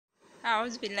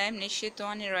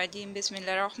Auzubillahiminash-shaytanir-rajim.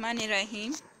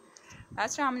 Bismillahir-rahmanir-rahim.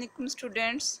 Assalamu alaikum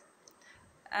students.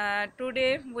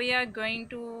 Today we are going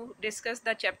to discuss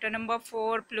the chapter number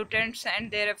 4, pollutants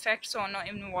and their effects on our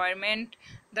environment.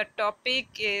 The topic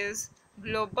is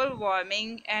global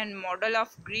warming and model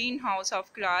of greenhouse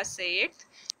of class 8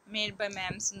 made by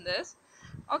Ma'am Sundar.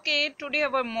 Okay, today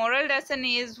our moral lesson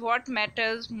is what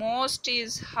matters most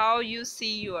is how you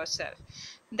see yourself.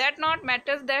 That not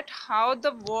matters that how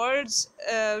the world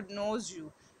knows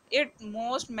you. It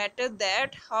most matters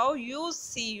that how you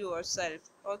see yourself.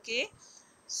 Okay,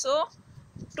 so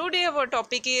today our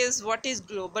topic is what is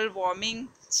global warming.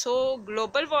 So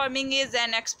global warming is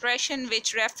an expression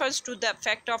which refers to the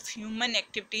effect of human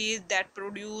activities that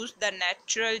produce the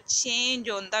natural change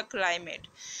on the climate.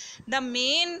 The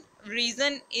main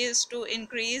reason is to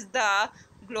increase the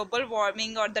global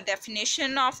warming, or the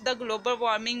definition of the global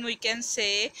warming, we can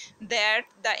say that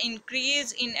the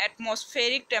increase in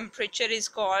atmospheric temperature is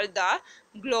called the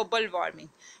global warming.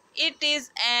 It is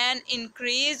an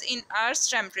increase in Earth's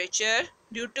temperature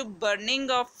due to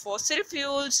burning of fossil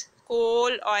fuels, coal,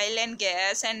 oil and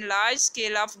gas, and large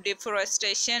scale of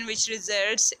deforestation, which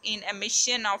results in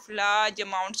emission of large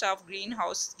amounts of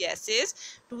greenhouse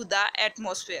gases to the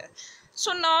atmosphere.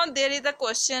 So now there is a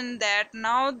question that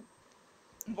now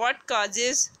what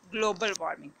causes global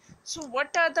warming? So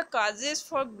what are the causes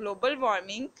for global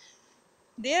warming?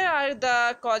 There are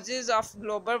the causes of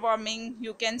global warming.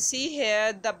 You can see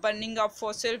here the burning of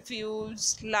fossil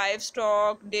fuels,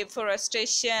 livestock,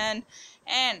 deforestation,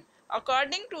 and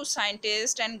according to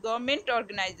scientists and government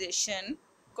organization,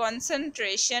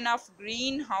 concentration of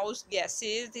greenhouse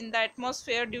gases in the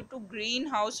atmosphere due to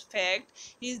greenhouse effect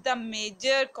is the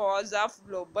major cause of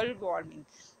global warming.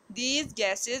 These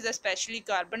gases, especially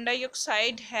carbon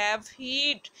dioxide, have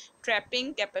heat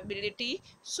trapping capability,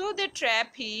 so they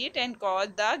trap heat and cause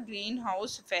the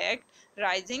greenhouse effect,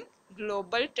 rising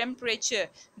global temperature.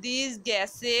 These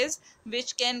gases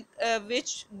which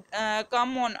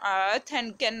come on earth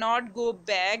and cannot go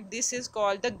back, this is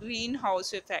called the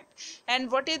greenhouse effect. And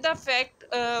what is the effect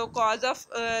cause of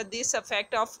this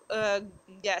effect of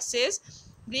gases?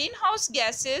 Greenhouse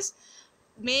gases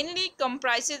mainly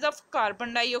comprises of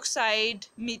carbon dioxide,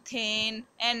 methane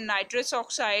and nitrous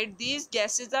oxide. These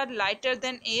gases are lighter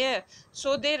than air,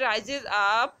 so they rises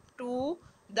up to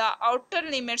the outer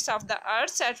limits of the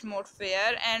earth's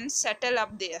atmosphere and settle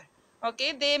up there.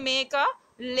 Okay, they make a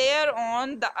layer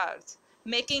on the earth,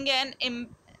 making an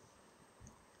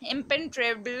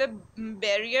impenetrable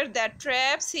barrier that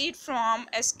traps heat from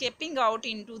escaping out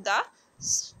into the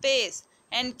space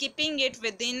and keeping it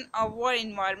within our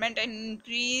environment and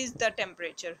increase the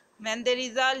temperature. When there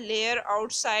is a layer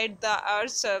outside the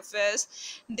earth's surface,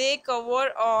 they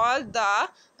cover all the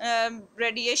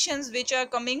radiations which are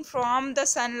coming from the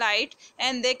sunlight,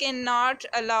 and they cannot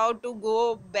allow to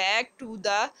go back to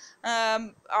the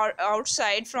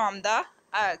outside from the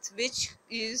earth, which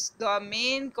is the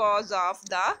main cause of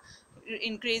the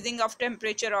increasing of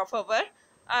temperature of our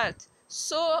earth.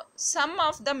 So some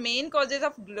of the main causes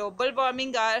of global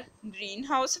warming are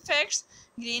greenhouse effects.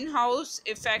 Greenhouse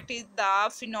effect is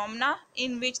the phenomena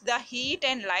in which the heat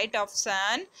and light of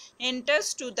sun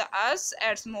enters to the earth's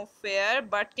atmosphere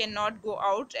but cannot go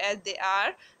out, as they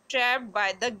are trapped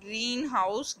by the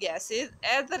greenhouse gases.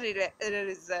 As a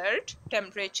result,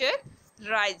 temperature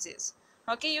rises.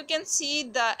 Okay, you can see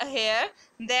the here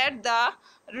that the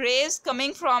rays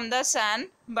coming from the sun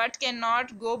but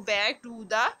cannot go back to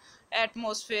the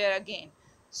atmosphere again.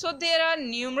 So there are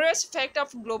numerous effects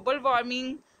of global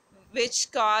warming which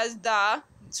cause the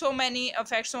so many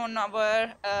effects on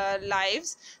our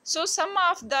lives. So some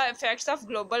of the effects of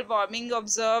global warming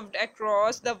observed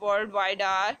across the worldwide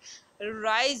are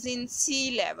rise in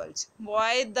sea levels.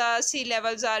 Why the sea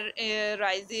levels are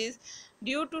rises?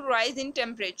 Due to rise in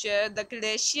temperature, the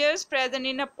glaciers present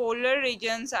in the polar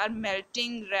regions are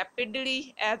melting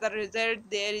rapidly. As a result,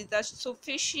 there is a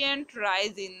sufficient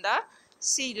rise in the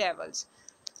sea levels.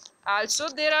 Also,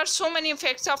 there are so many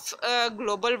effects of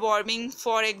global warming.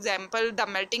 For example, the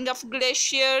melting of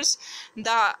glaciers,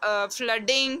 the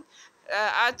flooding,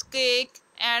 earthquake,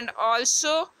 and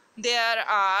also there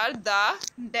are the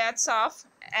deaths of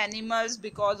animals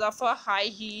because of a high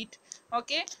heat.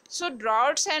 Okay, so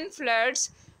droughts and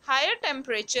floods. Higher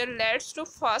temperature leads to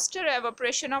faster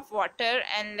evaporation of water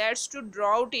and leads to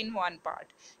drought in one part,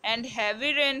 and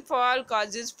heavy rainfall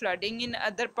causes flooding in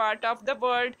other part of the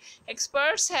world.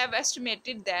 Experts have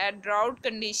estimated that drought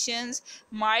conditions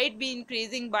might be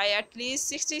increasing by at least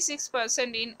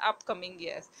 66% in upcoming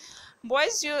years.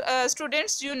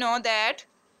 Students, you know that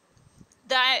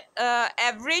The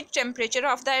average temperature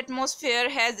of the atmosphere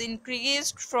has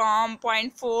increased from zero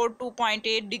point 0.4 to zero point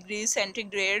 0.8 degrees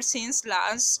centigrade since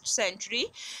last century,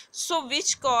 so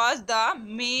which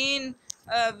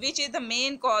is the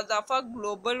main cause of a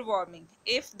global warming.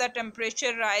 If the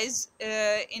temperature rise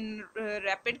in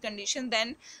rapid condition,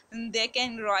 then they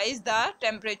can rise the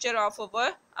temperature of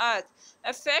our earth.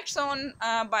 Effects on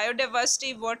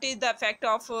biodiversity. What is the effect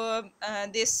of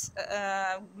this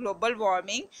global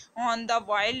warming on the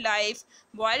wildlife?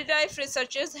 Wildlife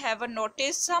researchers have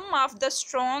noticed some of the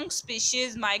strong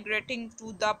species migrating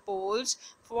to the poles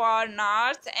for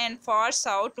north and far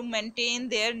south to maintain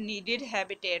their needed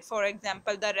habitat. For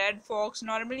example, the red fox,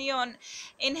 normally on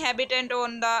inhabitant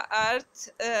on the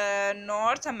earth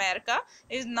North America,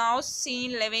 is now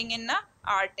seen living in the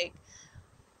Arctic.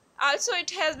 Also, it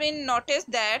has been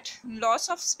noticed that loss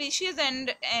of species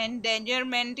and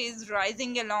endangerment is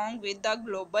rising along with the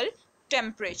global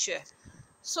temperature.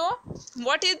 So,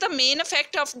 what is the main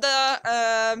effect of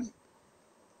the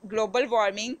global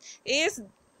warming is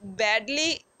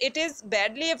it is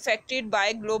badly affected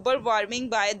by global warming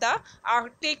by the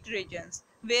Arctic regions,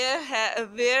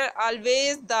 where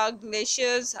always the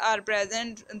glaciers are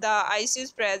present, the ice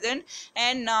is present,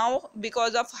 and now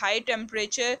because of high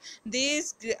temperature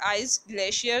these ice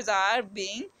glaciers are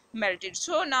being melted.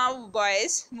 So now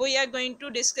boys, we are going to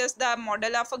discuss the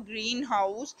model of a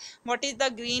greenhouse. What is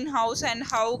the greenhouse and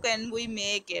how can we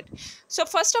make it? So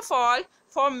first of all,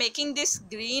 for making this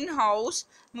greenhouse,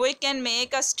 we can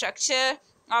make a structure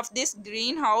of this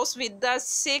greenhouse with the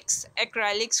 6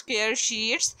 acrylic square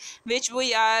sheets, which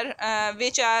are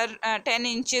 10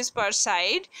 inches per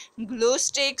side, glue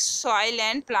sticks, soil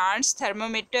and plants,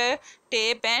 thermometer,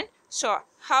 tape, and so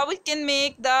how we can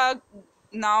make the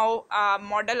now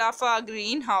model of a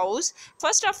greenhouse.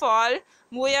 First of all,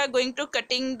 we are going to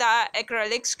cutting the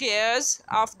acrylic squares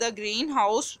of the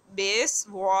greenhouse base,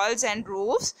 walls and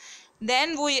roofs.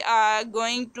 Then we are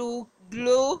going to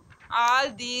glue all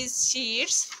these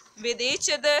sheets with each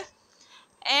other,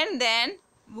 and then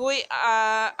we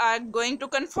are going to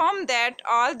confirm that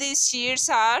all these sheets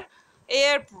are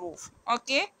airproof.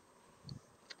 Okay,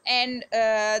 and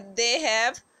they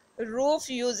have roof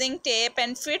using tape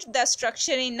and fit the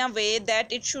structure in a way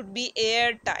that it should be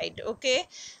airtight. Okay,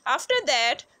 after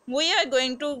that we are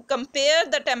going to compare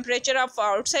the temperature of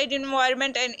outside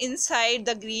environment and inside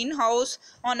the greenhouse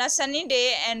on a sunny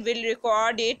day, and will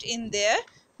record it in their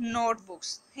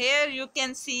notebooks. Here you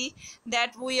can see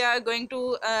that we are going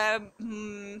to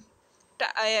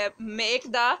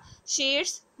make the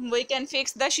sheets. We can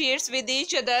fix the sheets with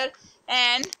each other,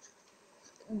 and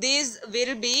these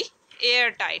will be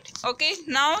airtight. Okay,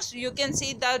 now you can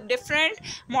see the different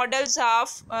models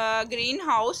of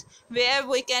greenhouse where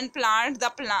we can plant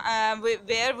the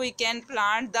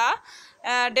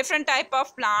different type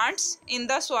of plants in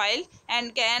the soil,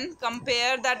 and can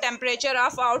compare the temperature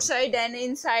of outside and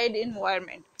inside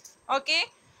environment. Okay,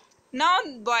 now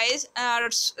boys,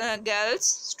 girls,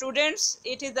 students,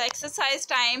 it is the exercise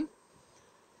time.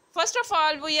 First of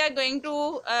all, we are going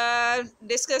to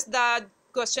discuss the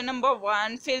question number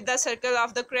 1. Fill the circle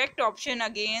of the correct option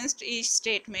against each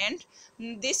statement.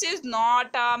 This is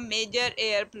not a major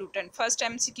air pollutant. First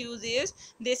MCQ is,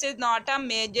 this is not a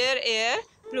major air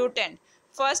pollutant.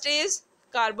 First is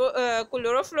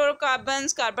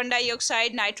chlorofluorocarbons, carbon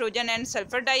dioxide, nitrogen and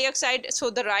sulfur dioxide. So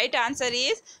the right answer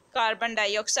is carbon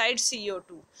dioxide,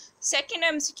 CO2. Second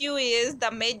MCQ is,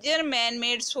 the major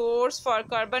man-made source for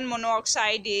carbon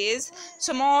monoxide is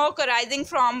smoke arising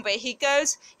from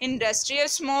vehicles, industrial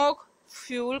smoke,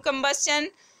 fuel combustion,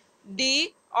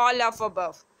 D, all of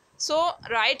above. So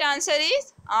right answer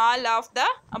is all of the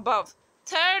above.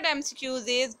 Third MCQ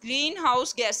is,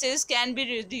 greenhouse gases can be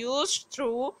reduced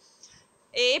through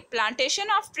A, plantation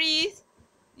of trees,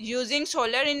 using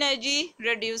solar energy,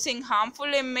 reducing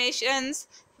harmful emissions,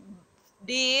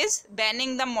 D is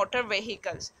banning the motor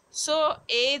vehicles. So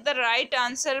A is the right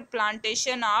answer,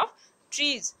 plantation of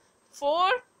trees.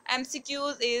 4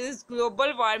 MCQs is,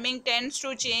 global warming tends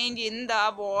to change in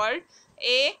the world.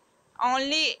 A,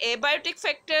 only abiotic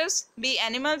factors, B,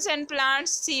 animals and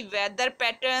plants, C, weather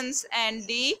patterns, and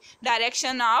D,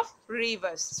 direction of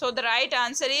rivers. So the right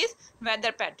answer is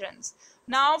weather patterns.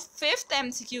 Now fifth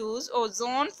MCQs,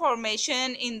 ozone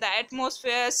formation in the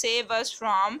atmosphere save us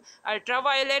from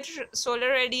ultraviolet solar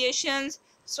radiations,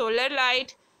 solar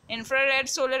light, infrared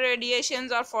solar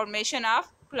radiations, or formation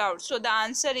of clouds. So the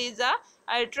answer is the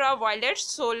ultraviolet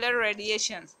solar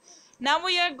radiations. Now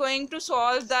we are going to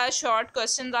solve the short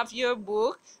questions of your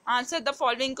book. Answer the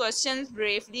following questions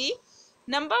briefly.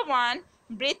 Number 1,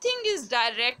 breathing is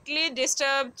directly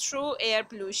disturbed through air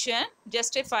pollution.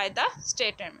 Justify the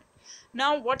statement.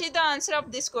 Now, what is the answer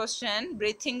of this question?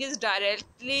 Breathing is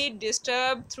directly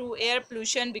disturbed through air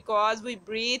pollution because we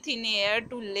breathe in air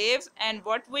to live, and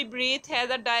what we breathe has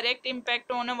a direct impact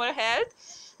on our health.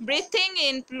 Breathing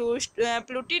in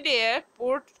polluted air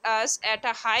puts us at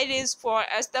a high risk for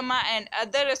asthma and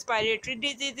other respiratory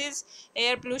diseases.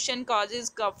 Air pollution causes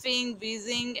coughing,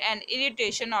 wheezing, and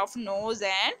irritation of nose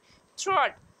and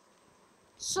throat.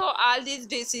 So all these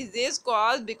diseases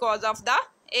caused because of the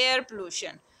air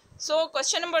pollution. So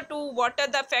question number 2, what are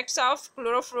the effects of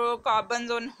chlorofluorocarbons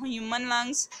on human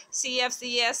lungs?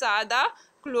 CFCs are the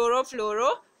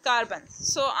chlorofluorocarbons.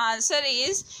 So answer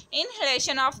is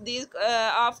inhalation of these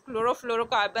of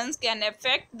chlorofluorocarbons can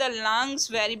affect the lungs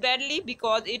very badly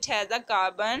because it has a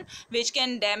carbon which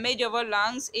can damage our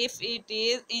lungs if it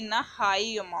is in a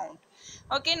high amount.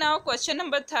 Okay, now question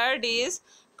number 3 is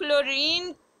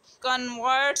chlorine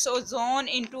converts ozone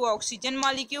into oxygen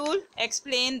molecule.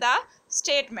 Explain the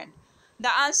statement.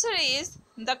 The answer is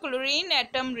the chlorine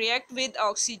atom react with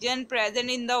oxygen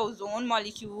present in the ozone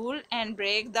molecule and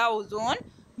break the ozone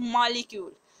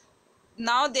molecule.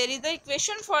 Now there is the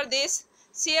equation for this.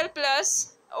 Cl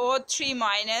plus O3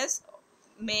 minus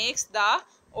makes the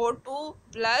O2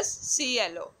 plus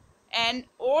ClO, and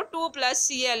O2 plus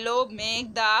ClO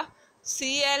make the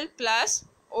Cl plus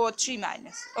O3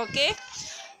 minus. Okay,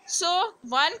 so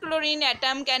one chlorine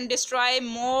atom can destroy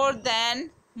more than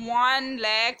 1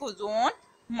 lakh ozone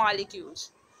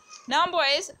molecules. Now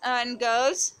boys and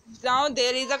girls, now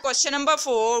there is a question number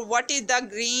 4. What is the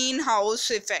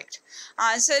greenhouse effect?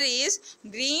 Answer is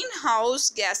greenhouse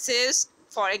gases,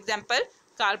 for example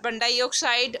carbon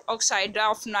dioxide, oxide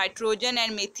of nitrogen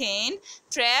and methane,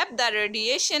 trap the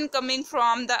radiation coming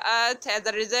from the earth. As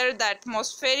a result, the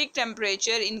atmospheric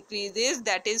temperature increases,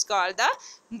 that is called the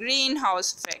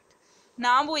greenhouse effect.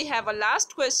 Now we have a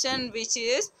last question, which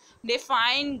is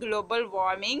define global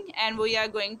warming, and we are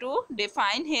going to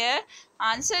define here.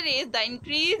 Answer is the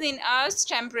increase in Earth's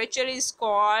temperature is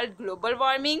called global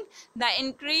warming. The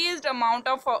increased amount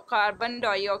of carbon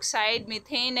dioxide,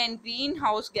 methane and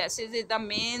greenhouse gases is the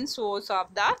main source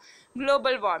of the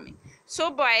global warming.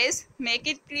 So boys, make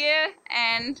it clear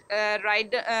and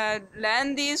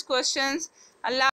learn these questions. Allah